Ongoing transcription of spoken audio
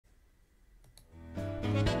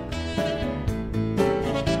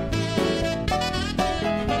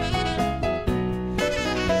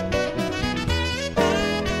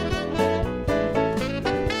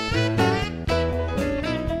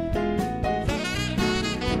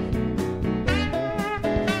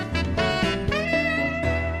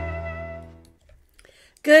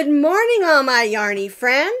Good morning, all my Yarnie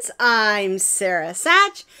friends. I'm Sara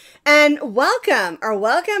Sach, and welcome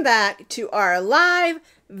back to our live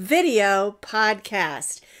video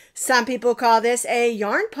podcast. Some people call this a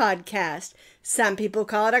yarn podcast. Some people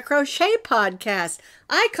call it a crochet podcast.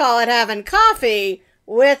 I call it having coffee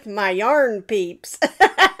with my yarn peeps.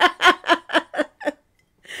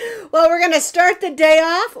 Well, we're going to start the day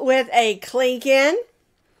off with a clink in.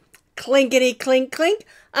 Clinkety clink clink.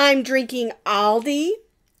 I'm drinking Aldi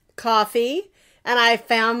coffee, and I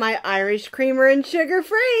found my Irish creamer and sugar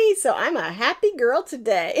free, so I'm a happy girl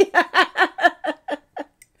today.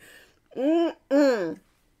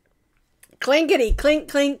 Clinkety clink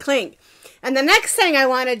clink clink. And the next thing I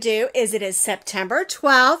want to do is it is September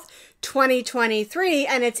 12th, 2023,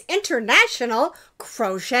 and it's International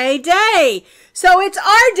Crochet Day. So it's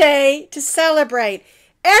our day to celebrate.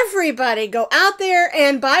 Everybody go out there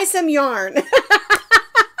and buy some yarn.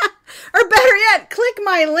 Or better yet, click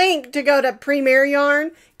my link to go to Premier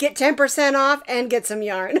Yarn, get 10% off, and get some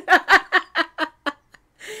yarn.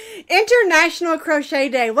 International Crochet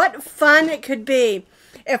Day. What fun it could be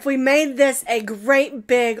if we made this a great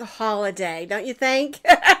big holiday, don't you think?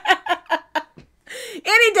 Any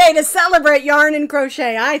day to celebrate yarn and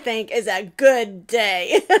crochet, I think, is a good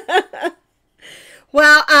day.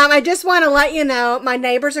 Well, I just want to let you know, my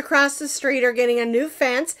neighbors across the street are getting a new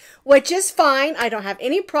fence, which is fine. I don't have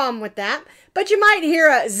any problem with that. But you might hear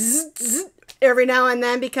a zzz, zzz every now and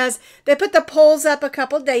then because they put the poles up a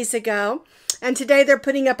couple days ago. And today they're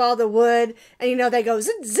putting up all the wood. And, you know, they go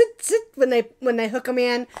zit, zit, zit when they hook them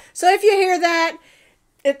in. So if you hear that,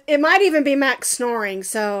 it might even be Max snoring.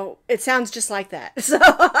 So it sounds just like that. So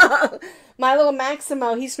my little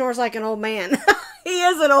Maximo, he snores like an old man. He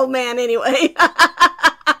is an old man anyway.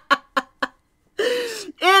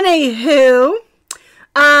 Anywho,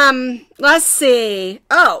 let's see.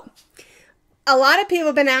 Oh, a lot of people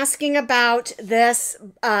have been asking about this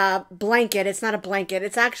blanket. It's not a blanket.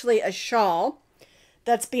 It's actually a shawl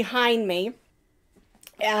that's behind me.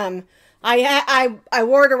 I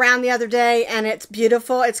wore it around the other day, and it's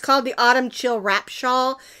beautiful. It's called the Autumn Chill Wrap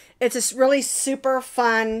Shawl. It's a really super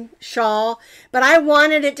fun shawl, but I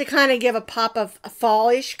wanted it to kind of give a pop of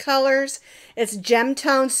fallish colors. It's gem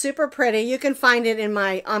tone, super pretty. You can find it on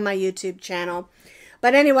my YouTube channel.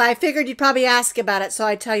 But anyway, I figured you'd probably ask about it, so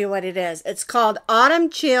I tell you what it is. It's called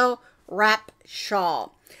Autumn Chill Wrap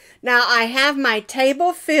Shawl. Now, I have my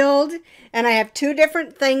table filled, and I have two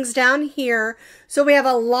different things down here, so we have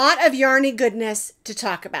a lot of yarny goodness to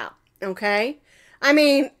talk about, okay? I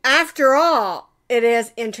mean, after all, it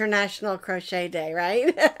is International Crochet Day,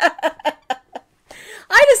 right?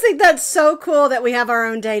 I just think that's so cool that we have our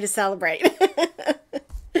own day to celebrate.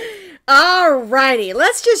 Alrighty,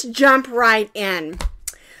 let's just jump right in.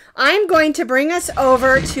 I'm going to bring us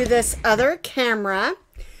over to this other camera.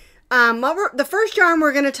 The first yarn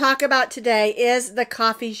we're going to talk about today is the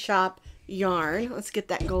coffee shop yarn. Let's get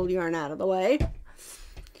that gold yarn out of the way.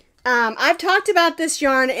 I've talked about this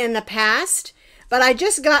yarn in the past, but I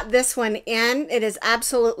just got this one in. It is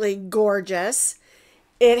absolutely gorgeous.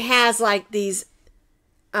 It has like these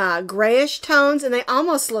grayish tones, and they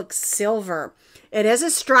almost look silver. It is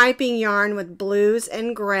a striping yarn with blues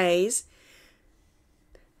and grays.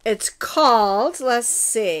 It's called, let's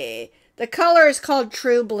see, the color is called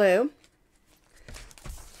True Blue.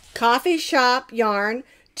 Coffee shop yarn,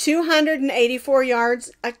 284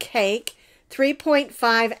 yards a cake,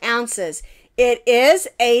 3.5 ounces. It is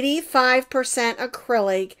 85%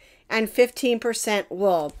 acrylic and 15%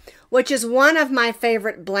 wool, which is one of my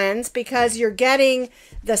favorite blends because you're getting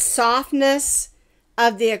the softness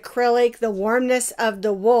of the acrylic, the warmness of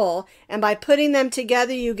the wool, and by putting them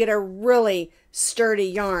together, you get a really sturdy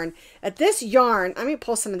yarn. At this yarn, let me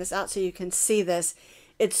pull some of this out so you can see this.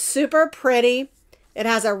 It's super pretty. It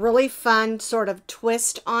has a really fun sort of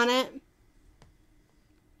twist on it,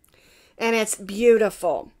 and it's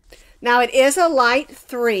beautiful. Now, it is a light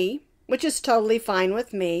 3, which is totally fine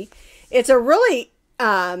with me. It's a really,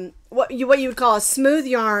 what you would call a smooth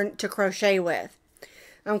yarn to crochet with.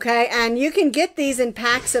 Okay, and you can get these in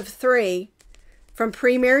packs of 3 from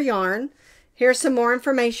Premier Yarn. Here's some more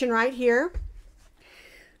information right here.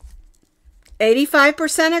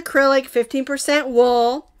 85% acrylic, 15%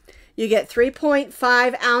 wool. You get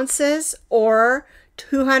 3.5 ounces or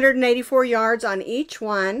 284 yards on each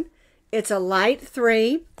one. It's a light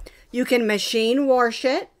 3. You can machine wash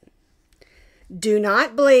it. Do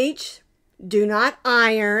not bleach. Do not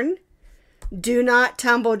iron. Do not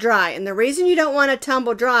tumble dry. And the reason you don't want to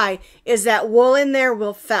tumble dry is that wool in there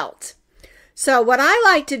will felt. So what I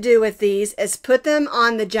like to do with these is put them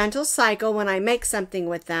on the gentle cycle when I make something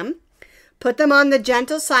with them. put them on the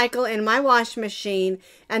gentle cycle in my wash machine,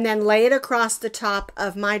 and then lay it across the top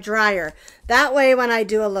of my dryer. That way, when I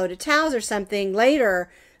do a load of towels or something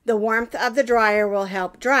later, the warmth of the dryer will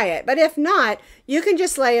help dry it. But if not, you can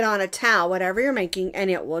just lay it on a towel, whatever you're making, and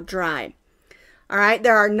it will dry. All right,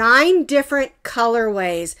 there are 9 different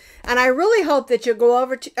colorways, and I really hope that you'll go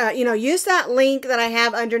over to, use that link that I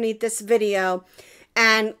have underneath this video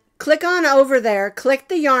and click on over there, click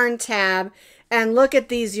the yarn tab, and look at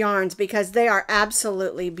these yarns because they are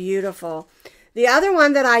absolutely beautiful. The other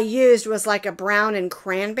one that I used was like a brown and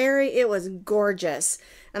cranberry. It was gorgeous,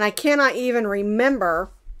 and I cannot even remember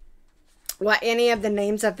what any of the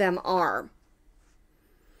names of them are.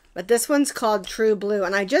 But this one's called True Blue,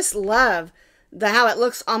 and I just love how it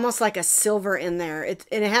looks almost like a silver in there. And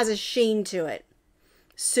it has a sheen to it.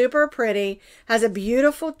 Super pretty, has a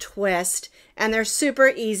beautiful twist, and they're super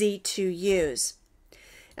easy to use.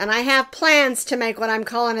 And I have plans to make what I'm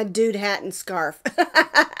calling a dude hat and scarf.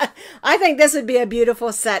 I think this would be a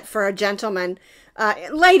beautiful set for a gentleman.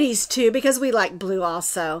 Ladies too, because we like blue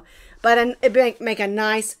also. But it'd make a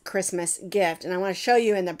nice Christmas gift. And I want to show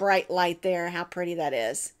you in the bright light there how pretty that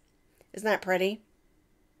is. Isn't that pretty?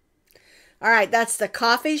 All right, that's the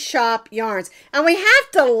coffee shop yarns. And we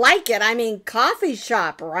have to like it. I mean, coffee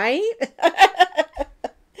shop, right?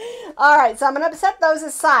 All right, so I'm going to set those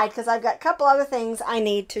aside because I've got a couple other things I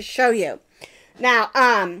need to show you. Now,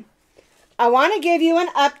 I want to give you an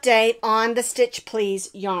update on the Stitch Please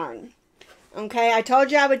yarn. Okay, I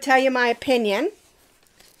told you I would tell you my opinion.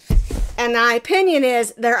 And my opinion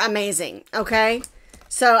is they're amazing, okay?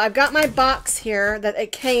 So I've got my box here that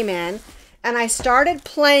it came in, and I started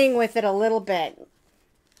playing with it a little bit.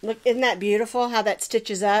 Look, isn't that beautiful how that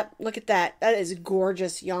stitches up? Look at that. That is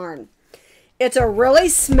gorgeous yarn. It's a really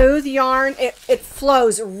smooth yarn. It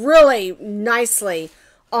flows really nicely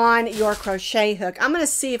on your crochet hook. I'm going to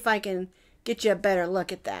see if I can get you a better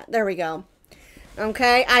look at that. There we go.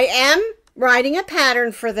 Okay, I am writing a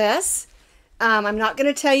pattern for this. I'm not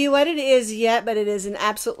going to tell you what it is yet, but it is an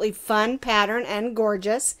absolutely fun pattern and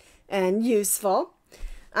gorgeous and useful.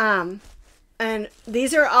 And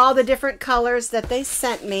these are all the different colors that they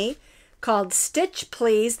sent me called Stitch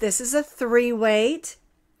Please. This is a 3-weight.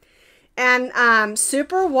 And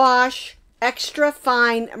Super Wash Extra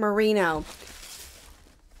Fine Merino.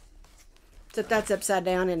 So that's upside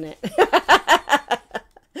down, isn't it?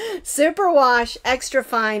 Super Wash Extra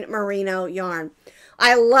Fine Merino yarn.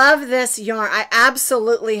 I love this yarn. I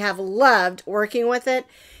absolutely have loved working with it.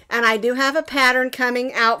 And I do have a pattern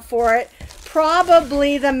coming out for it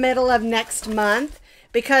probably the middle of next month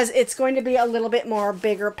because it's going to be a little bit more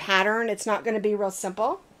bigger pattern. It's not going to be real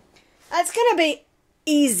simple. It's going to be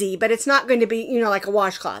easy, but it's not going to be, like a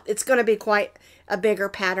washcloth. It's going to be quite a bigger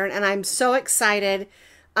pattern. And I'm so excited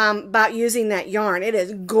about using that yarn. It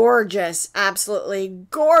is gorgeous, absolutely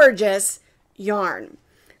gorgeous yarn.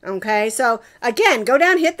 Okay, so again, go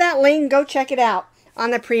down, hit that link, go check it out on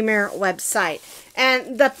the Premier website.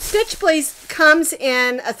 And the Stitch Please comes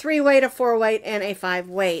in a 3-weight, a 4-weight, and a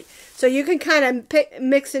 5-weight. So you can kind of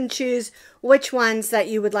mix and choose which ones that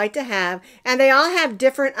you would like to have. And they all have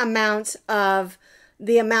different amounts of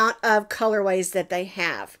the amount of colorways that they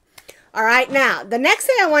have. All right, now, the next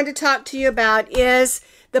thing I wanted to talk to you about is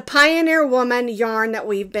the Pioneer Woman yarn that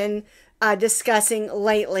we've been discussing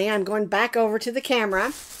lately. I'm going back over to the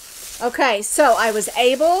camera. Okay, so I was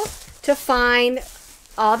able to find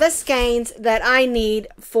all the skeins that I need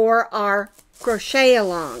for our crochet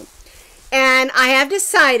along. And I have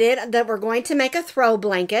decided that we're going to make a throw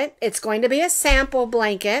blanket. It's going to be a sample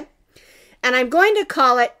blanket. And I'm going to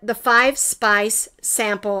call it the 5 Spice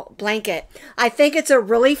Sample Blanket. I think it's a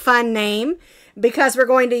really fun name because we're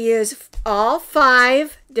going to use all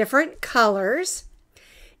 5 different colors.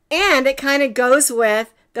 And it kind of goes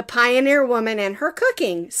with the Pioneer Woman and her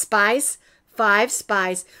cooking. Spice, 5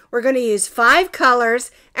 spice. We're going to use 5 colors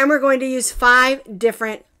and we're going to use 5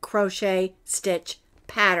 different crochet stitch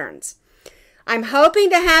patterns. I'm hoping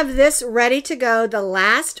to have this ready to go the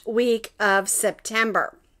last week of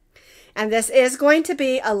September. And this is going to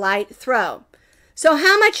be a light throw. So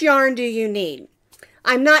how much yarn do you need?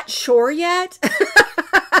 I'm not sure yet,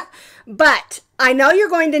 but I know you're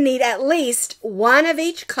going to need at least 1 of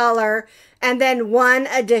each color and then 1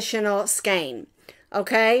 additional skein.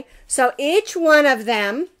 Okay, so each one of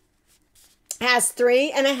them has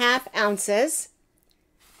 3.5 ounces,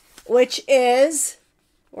 which is,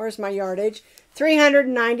 where's my yardage?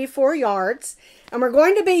 394 yards. And we're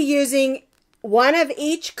going to be using 1 of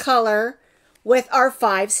each color with our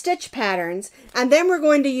 5 stitch patterns. And then we're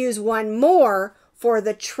going to use 1 more for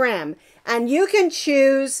the trim. And you can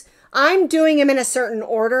choose I'm doing them in a certain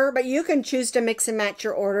order, but you can choose to mix and match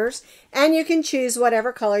your orders, and you can choose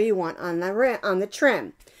whatever color you want on the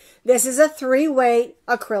trim. This is a 3-weight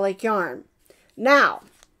acrylic yarn. Now,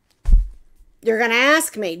 you're going to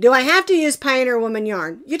ask me, do I have to use Pioneer Woman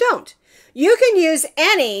yarn? You don't. You can use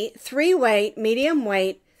any 3-weight, medium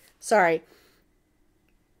weight, sorry,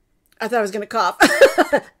 I thought I was going to cough.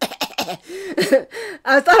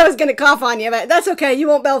 I thought I was going to cough on you, but that's okay. You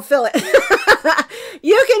won't be able to feel it.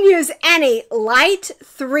 You can use any light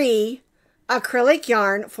 3 acrylic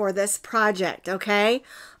yarn for this project, okay?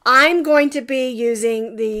 I'm going to be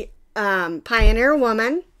using the Pioneer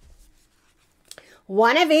Woman,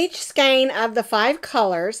 one of each skein of the 5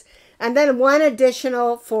 colors, and then one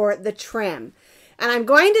additional for the trim. And I'm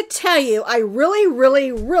going to tell you, I really,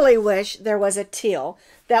 really, really wish there was a teal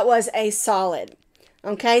that was a solid.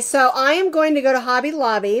 Okay, so I am going to go to Hobby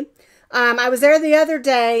Lobby. I was there the other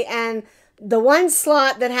day, and the one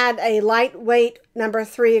slot that had a lightweight number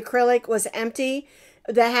 3 acrylic was empty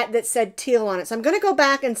that said teal on it. So I'm going to go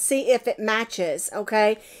back and see if it matches,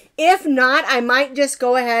 okay? If not, I might just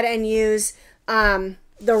go ahead and use the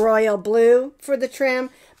royal blue for the trim.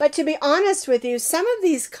 But to be honest with you, some of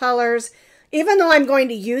these colors, even though I'm going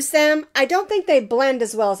to use them, I don't think they blend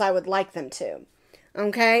as well as I would like them to.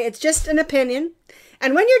 Okay, it's just an opinion.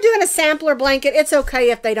 And when you're doing a sampler blanket, it's okay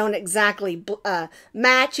if they don't exactly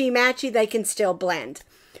matchy. They can still blend.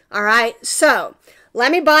 All right, so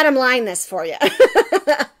let me bottom line this for you.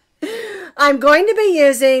 I'm going to be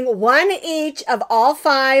using one each of all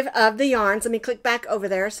 5 of the yarns. Let me click back over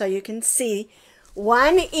there so you can see.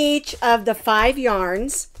 One each of the 5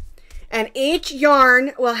 yarns. And each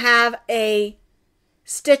yarn will have a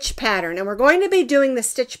stitch pattern, and we're going to be doing the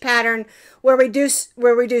stitch pattern where we do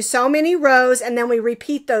so many rows and then we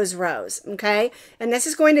repeat those rows, okay? And this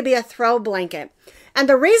is going to be a throw blanket. And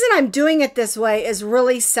the reason I'm doing it this way is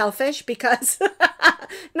really selfish because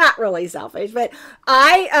not really selfish, but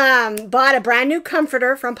I bought a brand new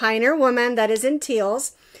comforter from Pioneer Woman that is in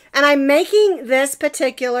teals, and I'm making this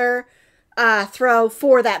particular throw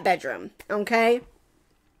for that bedroom, okay?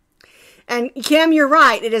 And Kim, you're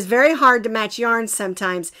right. It is very hard to match yarns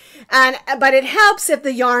sometimes. But it helps if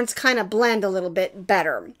the yarns kind of blend a little bit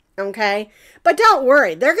better. Okay? But don't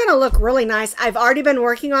worry. They're going to look really nice. I've already been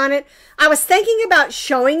working on it. I was thinking about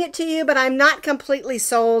showing it to you, but I'm not completely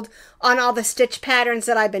sold on all the stitch patterns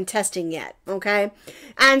that I've been testing yet. Okay?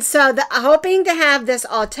 And so hoping to have this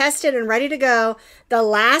all tested and ready to go the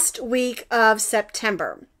last week of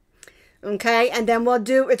September. Okay? And then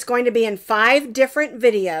it's going to be in 5 different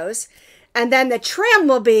videos. And then the trim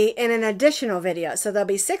will be in an additional video. So there'll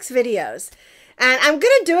be 6 videos. And I'm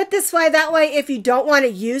going to do it this way. That way, if you don't want to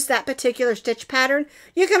use that particular stitch pattern,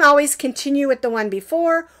 you can always continue with the one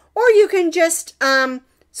before. Or you can just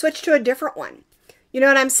switch to a different one. You know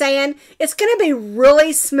what I'm saying? It's going to be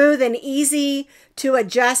really smooth and easy to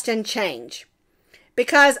adjust and change.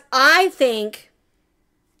 Because I think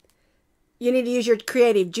you need to use your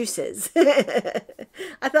creative juices.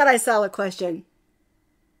 I thought I saw a question.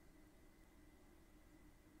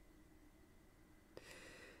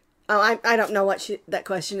 Oh, I don't know what that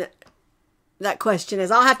question is.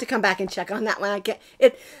 I'll have to come back and check on that one.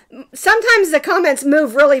 Sometimes the comments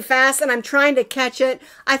move really fast, and I'm trying to catch it.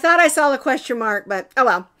 I thought I saw a question mark, but oh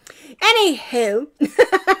well. Anywho,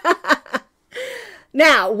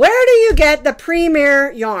 now where do you get the Premier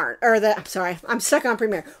yarn? I'm stuck on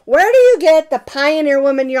Premier. Where do you get the Pioneer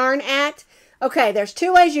Woman yarn at? Okay, there's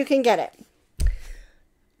 2 ways you can get it.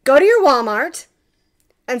 Go to your Walmart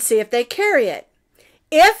and see if they carry it.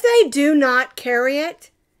 If they do not carry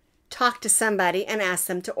it, talk to somebody and ask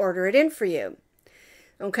them to order it in for you.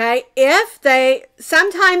 Okay?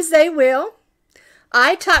 Sometimes they will.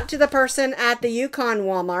 I talked to the person at the Yukon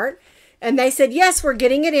Walmart, and they said, yes, we're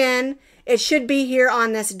getting it in. It should be here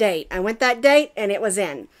on this date. I went that date, and it was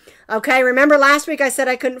in. Okay, remember last week I said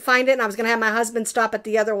I couldn't find it, and I was going to have my husband stop at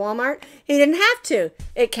the other Walmart? He didn't have to.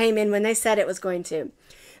 It came in when they said it was going to.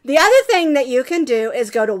 The other thing that you can do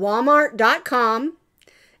is go to walmart.com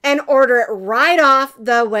and order it right off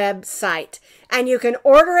the website. And you can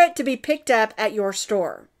order it to be picked up at your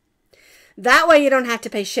store. That way you don't have to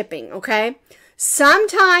pay shipping, okay?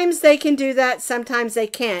 Sometimes they can do that, sometimes they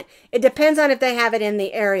can't. It depends on if they have it in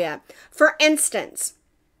the area. For instance,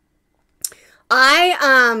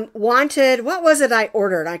 I wanted, what was it I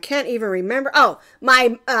ordered? I can't even remember. Oh,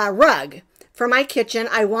 my rug for my kitchen.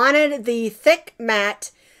 I wanted the thick mat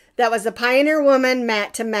that was the Pioneer Woman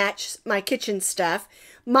mat to match my kitchen stuff.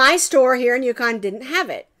 My store here in Yukon didn't have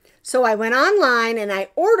it. So I went online and I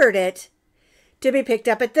ordered it to be picked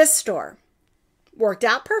up at this store. Worked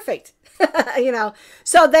out perfect. You know,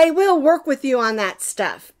 so they will work with you on that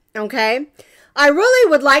stuff. Okay. I really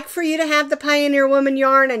would like for you to have the Pioneer Woman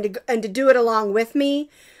yarn and to do it along with me.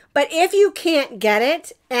 But if you can't get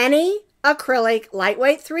it, any acrylic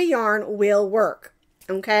lightweight 3 yarn will work.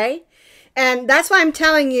 Okay. And that's why I'm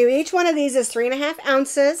telling you, each one of these is 3.5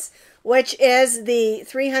 ounces, which is the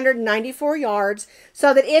 394 yards.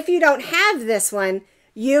 So that if you don't have this one,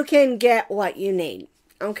 you can get what you need.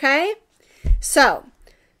 Okay. So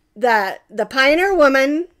the Pioneer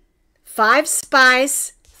Woman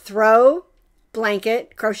 5-spice throw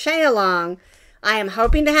blanket crochet along, I am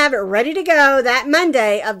hoping to have it ready to go that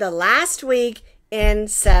Monday of the last week in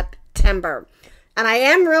September. And I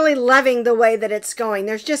am really loving the way that it's going.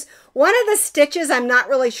 There's just one of the stitches I'm not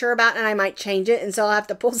really sure about, and I might change it. And so I'll have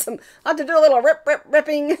to I'll have to do a little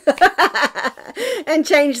ripping and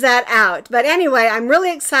change that out. But anyway, I'm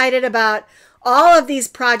really excited about all of these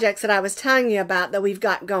projects that I was telling you about that we've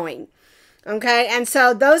got going. Okay, and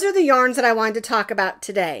so those are the yarns that I wanted to talk about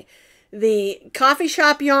today. The coffee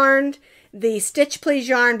shop yarn, the Stitch Please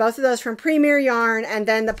yarn, both of those from Premier Yarn, and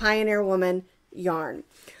then the Pioneer Woman yarn.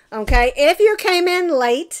 Okay, if you came in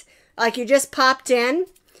late, like you just popped in,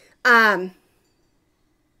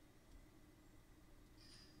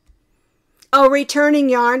 returning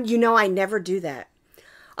yarn, you know I never do that.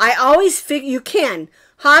 I always figure you can.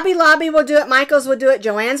 Hobby Lobby will do it, Michael's will do it,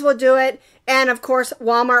 Joann's will do it, and of course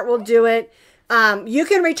Walmart will do it. You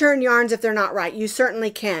can return yarns if they're not right. You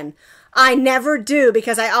certainly can. I never do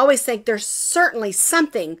because I always think there's certainly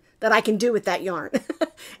something that I can do with that yarn.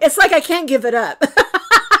 It's like I can't give it up.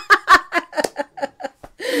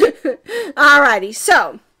 Alrighty,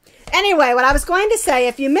 so anyway, what I was going to say,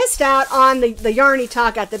 if you missed out on the Yarnie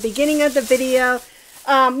talk at the beginning of the video,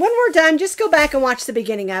 when we're done, just go back and watch the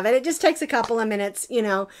beginning of it. It just takes a couple of minutes, you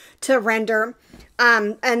know, to render,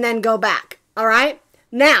 and then go back. All right.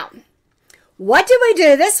 Now, what did we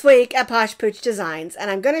do this week at Posh Pooch Designs?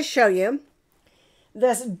 And I'm going to show you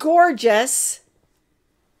this gorgeous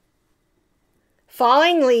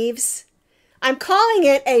falling leaves. I'm calling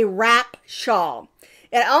it a wrap shawl.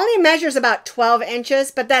 It only measures about 12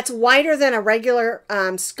 inches, but that's wider than a regular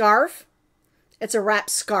scarf. It's a wrap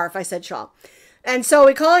scarf. I said shawl. And so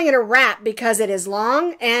we're calling it a wrap because it is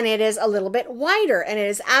long and it is a little bit wider, and it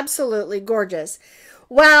is absolutely gorgeous.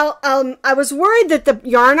 Well, I was worried that the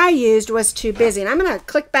yarn I used was too busy. And I'm going to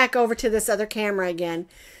click back over to this other camera again.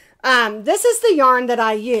 This is the yarn that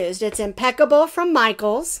I used. It's Impeccable from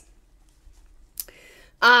Michaels.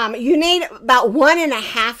 You need about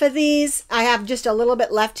 1.5 of these. I have just a little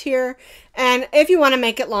bit left here. And if you want to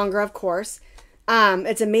make it longer, of course.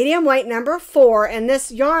 It's a medium weight number 4. And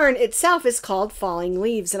this yarn itself is called Falling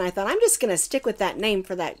Leaves. And I thought I'm just going to stick with that name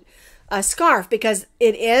for that scarf because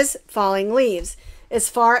it is Falling Leaves as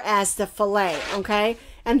far as the fillet. Okay.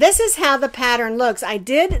 And this is how the pattern looks. I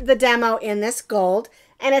did the demo in this gold,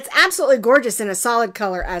 and it's absolutely gorgeous in a solid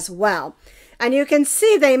color as well. And you can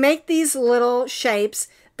see they make these little shapes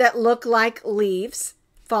that look like leaves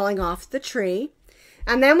falling off the tree.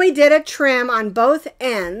 And then we did a trim on both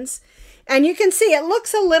ends. And you can see it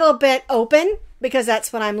looks a little bit open because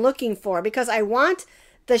that's what I'm looking for, because I want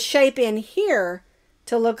the shape in here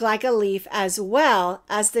to look like a leaf as well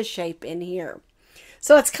as the shape in here.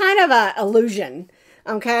 So it's kind of an illusion.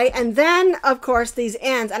 Okay, and then of course these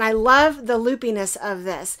ends, and I love the loopiness of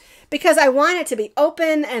this because I want it to be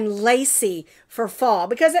open and lacy for fall,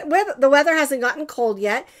 because the weather hasn't gotten cold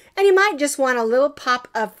yet, and you might just want a little pop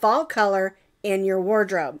of fall color in your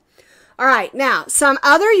wardrobe. All right, now some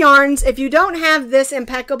other yarns, if you don't have this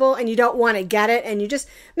Impeccable and you don't want to get it, and you just,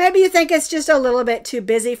 maybe you think it's just a little bit too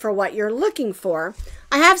busy for what you're looking for,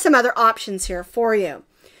 I have some other options here for you.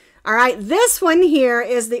 All right, this one here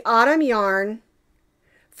is the Autumn yarn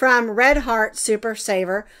from Red Heart Super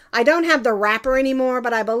Saver. I don't have the wrapper anymore,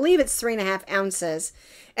 but I believe it's 3.5 ounces.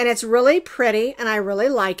 And it's really pretty, and I really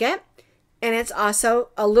like it. And it's also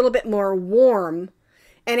a little bit more warm,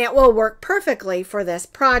 and it will work perfectly for this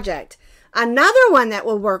project. Another one that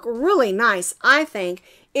will work really nice, I think,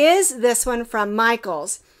 is this one from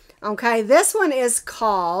Michaels. Okay, this one is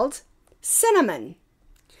called Cinnamon.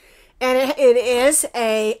 And it is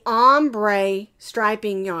a ombre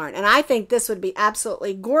striping yarn. And I think this would be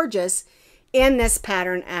absolutely gorgeous in this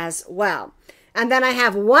pattern as well. And then I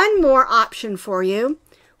have one more option for you,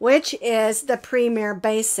 which is the Premier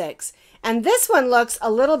Basics. And this one looks a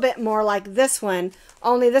little bit more like this one,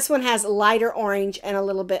 only this one has lighter orange and a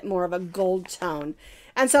little bit more of a gold tone.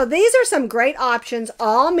 And so these are some great options,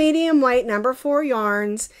 all medium weight number 4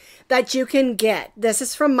 yarns that you can get. This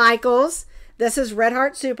is from Michaels. This is Red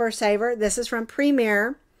Heart Super Saver. This is from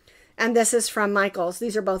Premier. And this is from Michaels.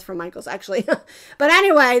 These are both from Michaels, actually. But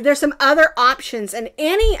anyway, there's some other options, and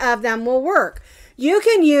any of them will work. You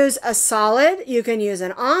can use a solid, you can use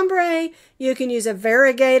an ombre, you can use a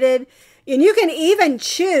variegated, and you can even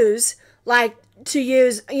choose like to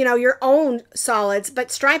use, you know, your own solids,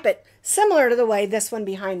 but stripe it similar to the way this one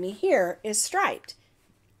behind me here is striped.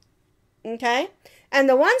 Okay? And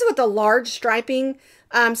the ones with the large striping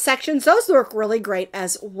sections, those work really great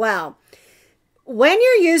as well. When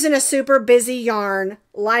you're using a super busy yarn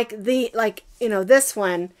like you know, this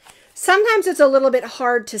one, sometimes it's a little bit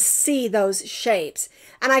hard to see those shapes.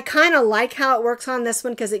 And I kind of like how it works on this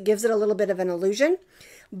one because it gives it a little bit of an illusion.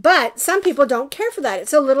 But some people don't care for that.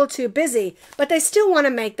 It's a little too busy, but they still want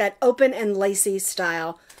to make that open and lacy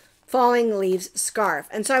style falling leaves scarf.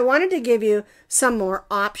 And so I wanted to give you some more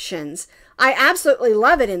options. I absolutely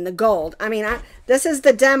love it in the gold. I mean, this is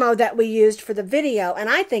the demo that we used for the video, and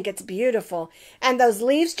I think it's beautiful. And those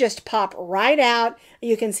leaves just pop right out.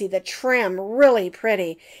 You can see the trim, really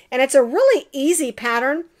pretty. And it's a really easy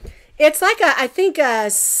pattern. It's like I think a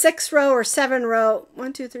 6-row or 7-row,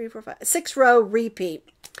 1, 2, 3, 4, 5, 6-row repeat.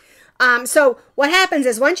 So what happens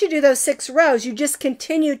is once you do those 6 rows, you just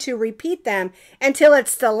continue to repeat them until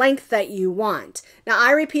it's the length that you want. Now I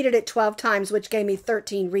repeated it 12 times, which gave me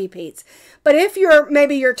 13 repeats. But if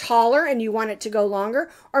maybe you're taller and you want it to go longer,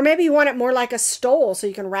 or maybe you want it more like a stole so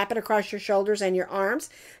you can wrap it across your shoulders and your arms,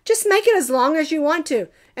 just make it as long as you want to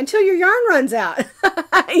until your yarn runs out,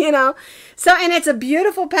 you know. So, and it's a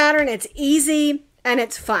beautiful pattern. It's easy and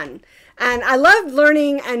it's fun. And I love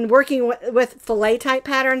learning and working with fillet type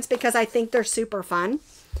patterns because I think they're super fun.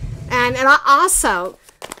 And also,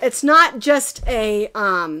 it's not just a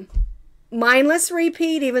mindless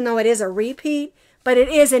repeat, even though it is a repeat, but it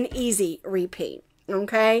is an easy repeat.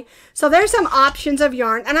 Okay, so there's some options of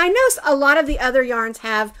yarn. And I know a lot of the other yarns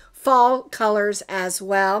have fall colors as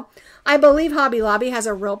well. I believe Hobby Lobby has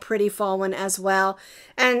a real pretty fall one as well.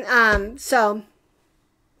 And so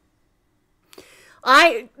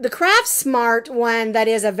the Craft Smart one that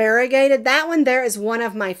is a variegated, that one there is one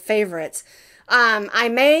of my favorites. I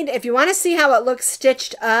made, if you want to see how it looks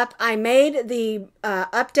stitched up, I made the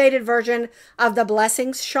updated version of the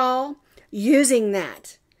Blessings shawl using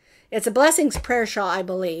that. It's a Blessings prayer shawl, I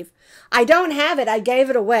believe. I don't have it. I gave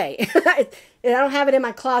it away. I don't have it in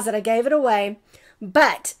my closet. I gave it away.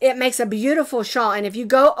 But it makes a beautiful shawl. And if you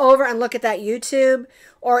go over and look at that YouTube,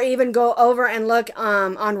 or even go over and look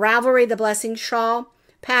on Ravelry, the Blessing shawl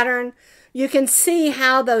pattern, you can see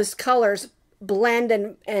how those colors blend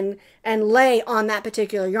and lay on that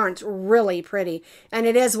particular yarn. It's really pretty. And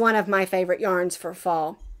it is one of my favorite yarns for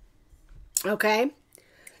fall. Okay.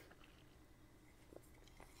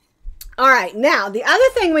 All right. Now, the other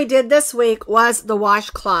thing we did this week was the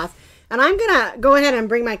washcloth. And I'm going to go ahead and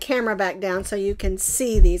bring my camera back down so you can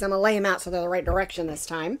see these. I'm going to lay them out so they're the right direction this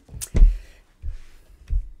time.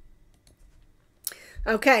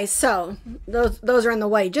 Okay, so those are in the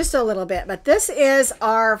way just a little bit. But this is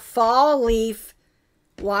our fall leaf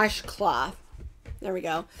washcloth. There we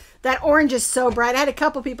go. That orange is so bright. I had a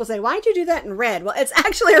couple people say, why'd you do that in red? Well, it's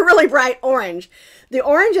actually a really bright orange. The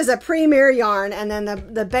orange is a premier yarn, and then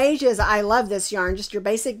the beige is I love this yarn, just your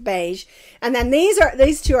basic beige. And then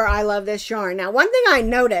these two are I love this yarn. Now, one thing I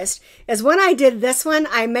noticed is when I did this one,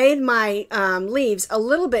 I made my leaves a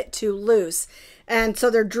little bit too loose. And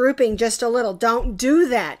so they're drooping just a little. Don't do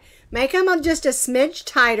that. Make them just a smidge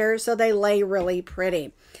tighter so they lay really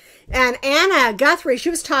pretty. And Anna Guthrie, she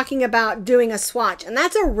was talking about doing a swatch, and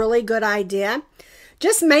that's a really good idea.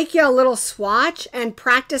 Just make you a little swatch and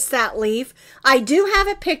practice that leaf. I do have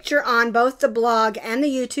a picture on both the blog and the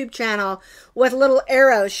YouTube channel with little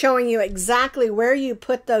arrows showing you exactly where you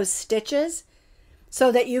put those stitches so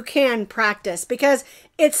that you can practice, because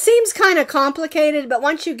it seems kind of complicated, but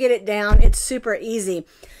once you get it down, it's super easy.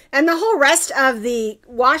 And the whole rest of the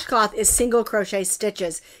washcloth is single crochet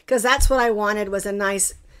stitches, because that's what I wanted, was a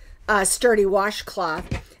nice sturdy washcloth.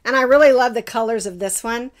 And I really love the colors of this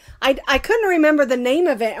one. I couldn't remember the name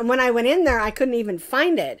of it, and when I went in there, I couldn't even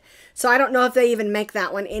find it. So I don't know if they even make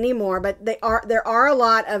that one anymore, but there are a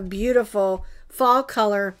lot of beautiful fall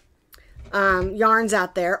color yarns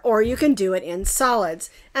out there, or you can do it in solids.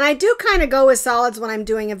 And I do kind of go with solids when I'm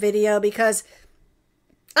doing a video, because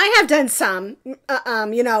I have done some,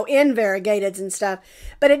 you know, in variegateds and stuff,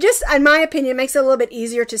 but it just, in my opinion, makes it a little bit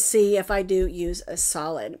easier to see if I do use a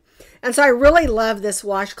solid. And so I really love this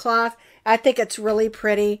washcloth. I think it's really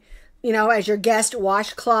pretty, you know, as your guest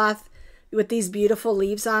washcloth with these beautiful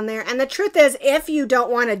leaves on there. And the truth is, if you don't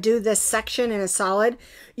want to do this section in a solid,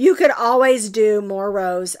 you could always do more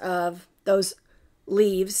rows of those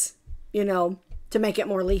leaves, you know, to make it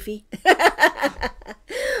more leafy.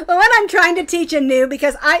 Well, what I'm trying to teach anew,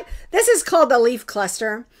 because this is called the leaf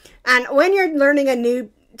cluster. And when you're learning a new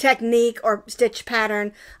technique or stitch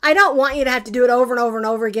pattern. I don't want you to have to do it over and over and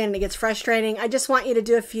over again and it gets frustrating. I just want you to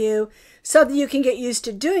do a few so that you can get used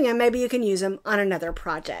to doing them. Maybe you can use them on another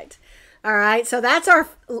project. All right, so that's our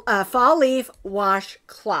fall leaf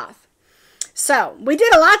washcloth. So we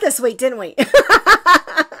did a lot this week, didn't we? The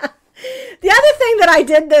other thing that I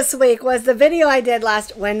did this week was the video I did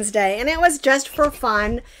last Wednesday, and it was just for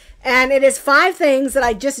fun. And it is 5 things that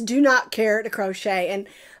I just do not care to crochet. And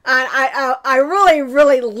I really,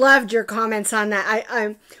 really loved your comments on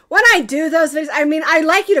that. When I do those videos, I mean, I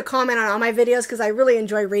like you to comment on all my videos because I really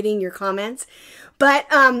enjoy reading your comments. But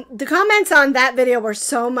the comments on that video were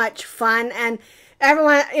so much fun. And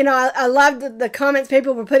everyone, you know, I loved the comments.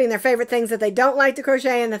 People were putting their favorite things that they don't like to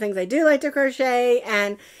crochet and the things they do like to crochet.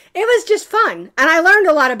 And it was just fun. And I learned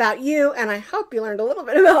a lot about you. And I hope you learned a little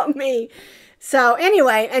bit about me. So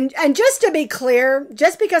anyway, and just to be clear,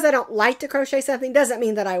 just because I don't like to crochet something doesn't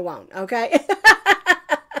mean that I won't, okay?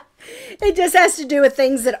 It just has to do with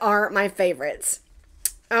things that aren't my favorites.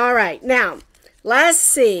 All right, now, let's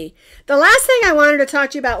see. The last thing I wanted to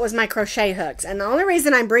talk to you about was my crochet hooks. And the only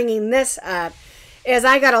reason I'm bringing this up is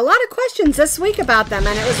I got a lot of questions this week about them,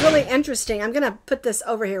 and it was really interesting. I'm going to put this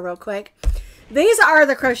over here real quick. These are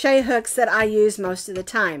the crochet hooks that I use most of the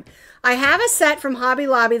time. I have a set from Hobby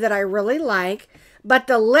Lobby that I really like, but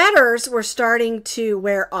the letters were starting to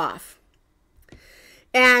wear off.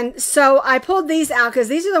 And so I pulled these out because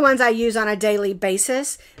these are the ones I use on a daily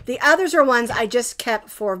basis. The others are ones I just kept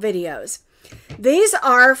for videos. These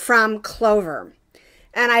are from Clover.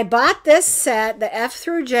 And I bought this set, the F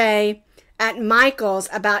through J, at Michael's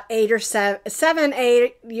about 8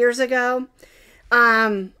 years ago.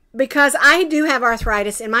 Because I do have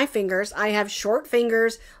arthritis in my fingers. I have short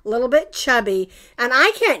fingers, a little bit chubby, and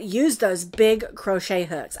I can't use those big crochet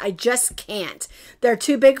hooks. I just can't. They're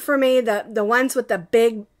too big for me, the ones with the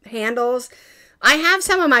big handles. I have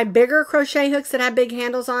some of my bigger crochet hooks that have big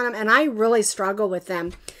handles on them, and I really struggle with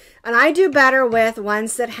them. And I do better with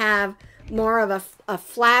ones that have more of a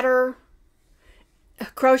flatter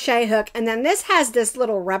crochet hook. And then this has this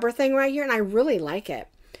little rubber thing right here, and I really like it.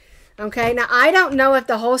 Okay, now I don't know if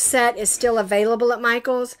the whole set is still available at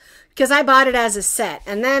Michael's because I bought it as a set.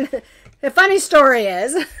 And then the funny story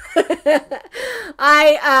is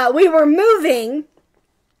we were moving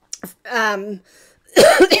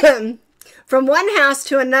from one house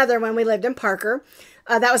to another when we lived in Parker.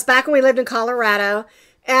 That was back when we lived in Colorado.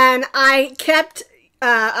 And I kept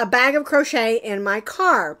a bag of crochet in my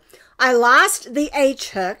car. I lost the H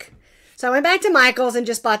hook. So I went back to Michael's and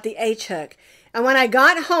just bought the H hook. And when I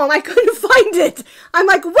got home, I couldn't find it. I'm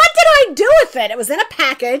like, what did I do with it? It was in a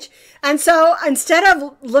package. And so instead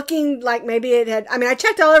of looking like maybe it had, I mean, I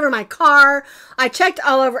checked all over my car. I checked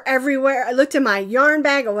all over everywhere. I looked in my yarn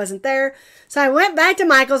bag. It wasn't there. So I went back to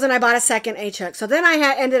Michael's and I bought a second H hook. So then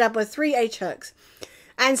I ended up with 3 H hooks.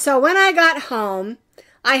 And so when I got home,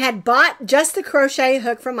 I had bought just the crochet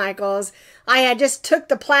hook from Michael's. I had just took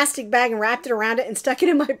the plastic bag and wrapped it around it and stuck it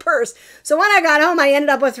in my purse. So when I got home, I ended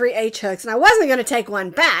up with 3 H hooks. And I wasn't going to take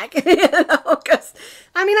one back, you know, because,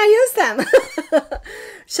 I mean, I used them.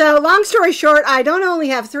 So long story short, I don't only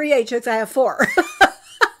have 3 H hooks, I have 4.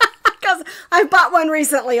 Because I bought one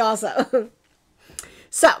recently also.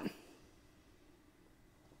 So...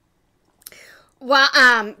 well,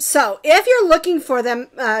 so if you're looking for them,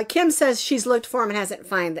 Kim says she's looked for them and hasn't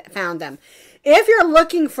found them. If you're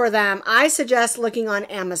looking for them, I suggest looking on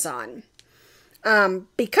Amazon.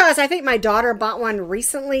 Because I think my daughter bought one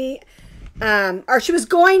recently, or she was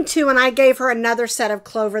going to, and I gave her another set of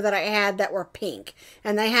Clover that I had that were pink.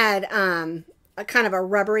 And they had a kind of a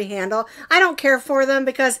rubbery handle. I don't care for them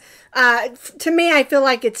because to me, I feel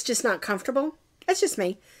like it's just not comfortable. It's just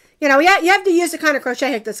me. You know, you have to use the kind of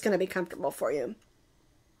crochet hook that's going to be comfortable for you.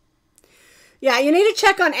 Yeah, you need to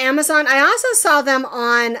check on Amazon. I also saw them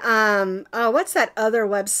on, oh, what's that other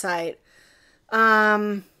website?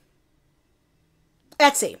 Etsy.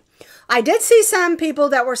 I did see some people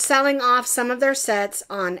that were selling off some of their sets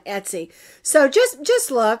on Etsy. So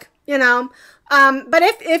just look, you know. But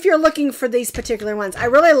if you're looking for these particular ones, I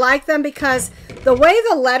really like them because the way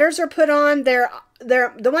the letters are put on, they're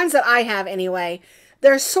the ones that I have anyway.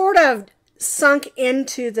 They're sort of sunk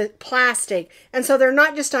into the plastic, and so they're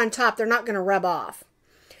not just on top. They're not going to rub off.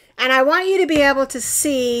 And I want you to be able to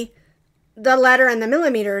see the letter and the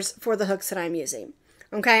millimeters for the hooks that I'm using.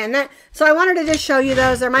 Okay, and so I wanted to just show you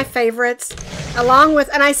those. They're my favorites, along with,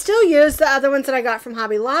 and I still use the other ones that I got from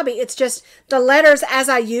Hobby Lobby. It's just the letters, as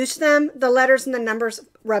I used them, the letters and the numbers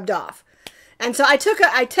rubbed off. And so I take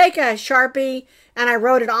a Sharpie and I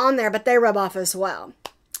wrote it on there, but they rub off as well.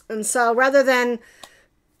 And so rather than,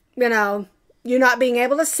 you know, you not being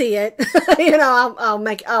able to see it, you know,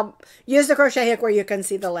 I'll use the crochet hook where you can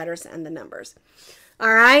see the letters and the numbers.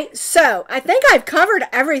 All right, so I think I've covered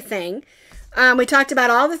everything. We talked about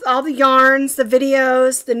all the yarns, the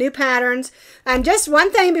videos, the new patterns, and just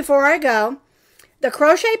one thing before I go. The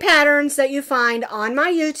crochet patterns that you find on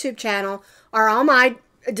my YouTube channel are all my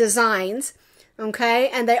designs, okay?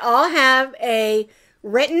 And they all have a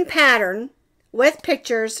written pattern with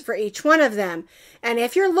pictures for each one of them. And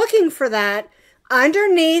if you're looking for that,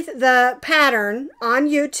 underneath the pattern on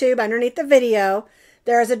YouTube, underneath the video,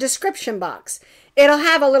 there is a description box. It'll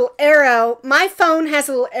have a little arrow. My phone has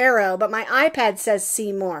a little arrow, but my iPad says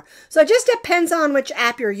see more. So it just depends on which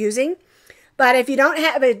app you're using. But if you don't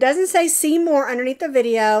have, it doesn't say see more underneath the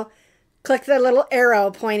video, click the little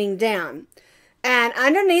arrow pointing down. And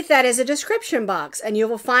underneath that is a description box. And you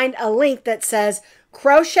will find a link that says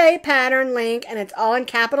crochet pattern link, and it's all in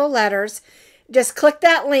capital letters. Just click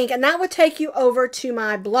that link, and that will take you over to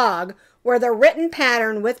my blog where the written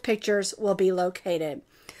pattern with pictures will be located.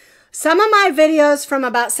 Some of my videos from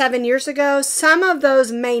about 7 years ago, some of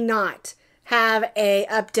those may not have a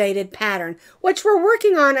updated pattern, which we're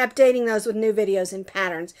working on updating those with new videos and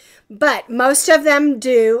patterns. But most of them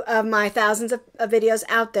do, of my thousands of videos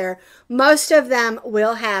out there, most of them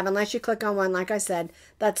will have, unless you click on one, like I said,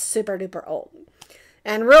 that's super duper old.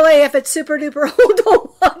 And really, if it's super duper old,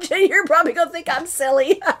 don't watch it. You're probably going to think I'm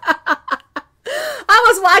silly. I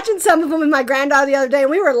was watching some of them with my granddaughter the other day,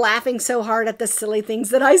 and we were laughing so hard at the silly things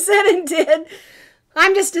that I said and did.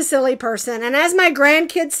 I'm just a silly person. And as my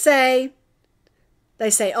grandkids say, they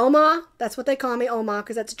say, Oma. That's what they call me, Oma,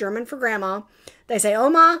 because that's German for grandma. They say,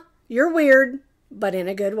 Oma, you're weird, but in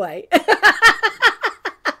a good way. I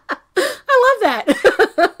love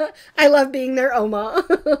that. I love being their Oma.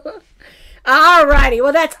 Alrighty,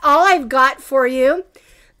 well, that's all I've got for you.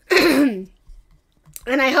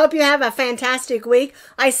 And I hope you have a fantastic week.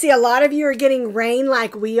 I see a lot of you are getting rain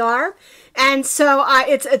like we are. And so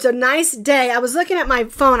it's a nice day. I was looking at my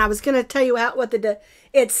phone. I was going to tell you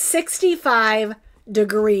it's 65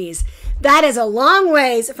 degrees. That is a long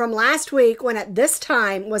ways from last week when at this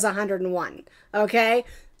time was 101. Okay?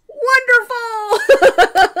 Wonderful!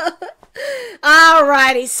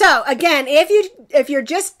 Alrighty, so again, if you're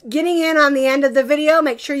just getting in on the end of the video,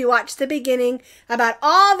 make sure you watch the beginning about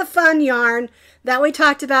all the fun yarn that we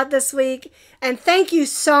talked about this week. And thank you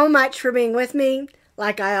so much for being with me.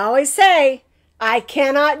 Like I always say, I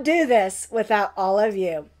cannot do this without all of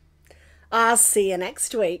you. I'll see you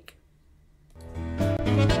next week.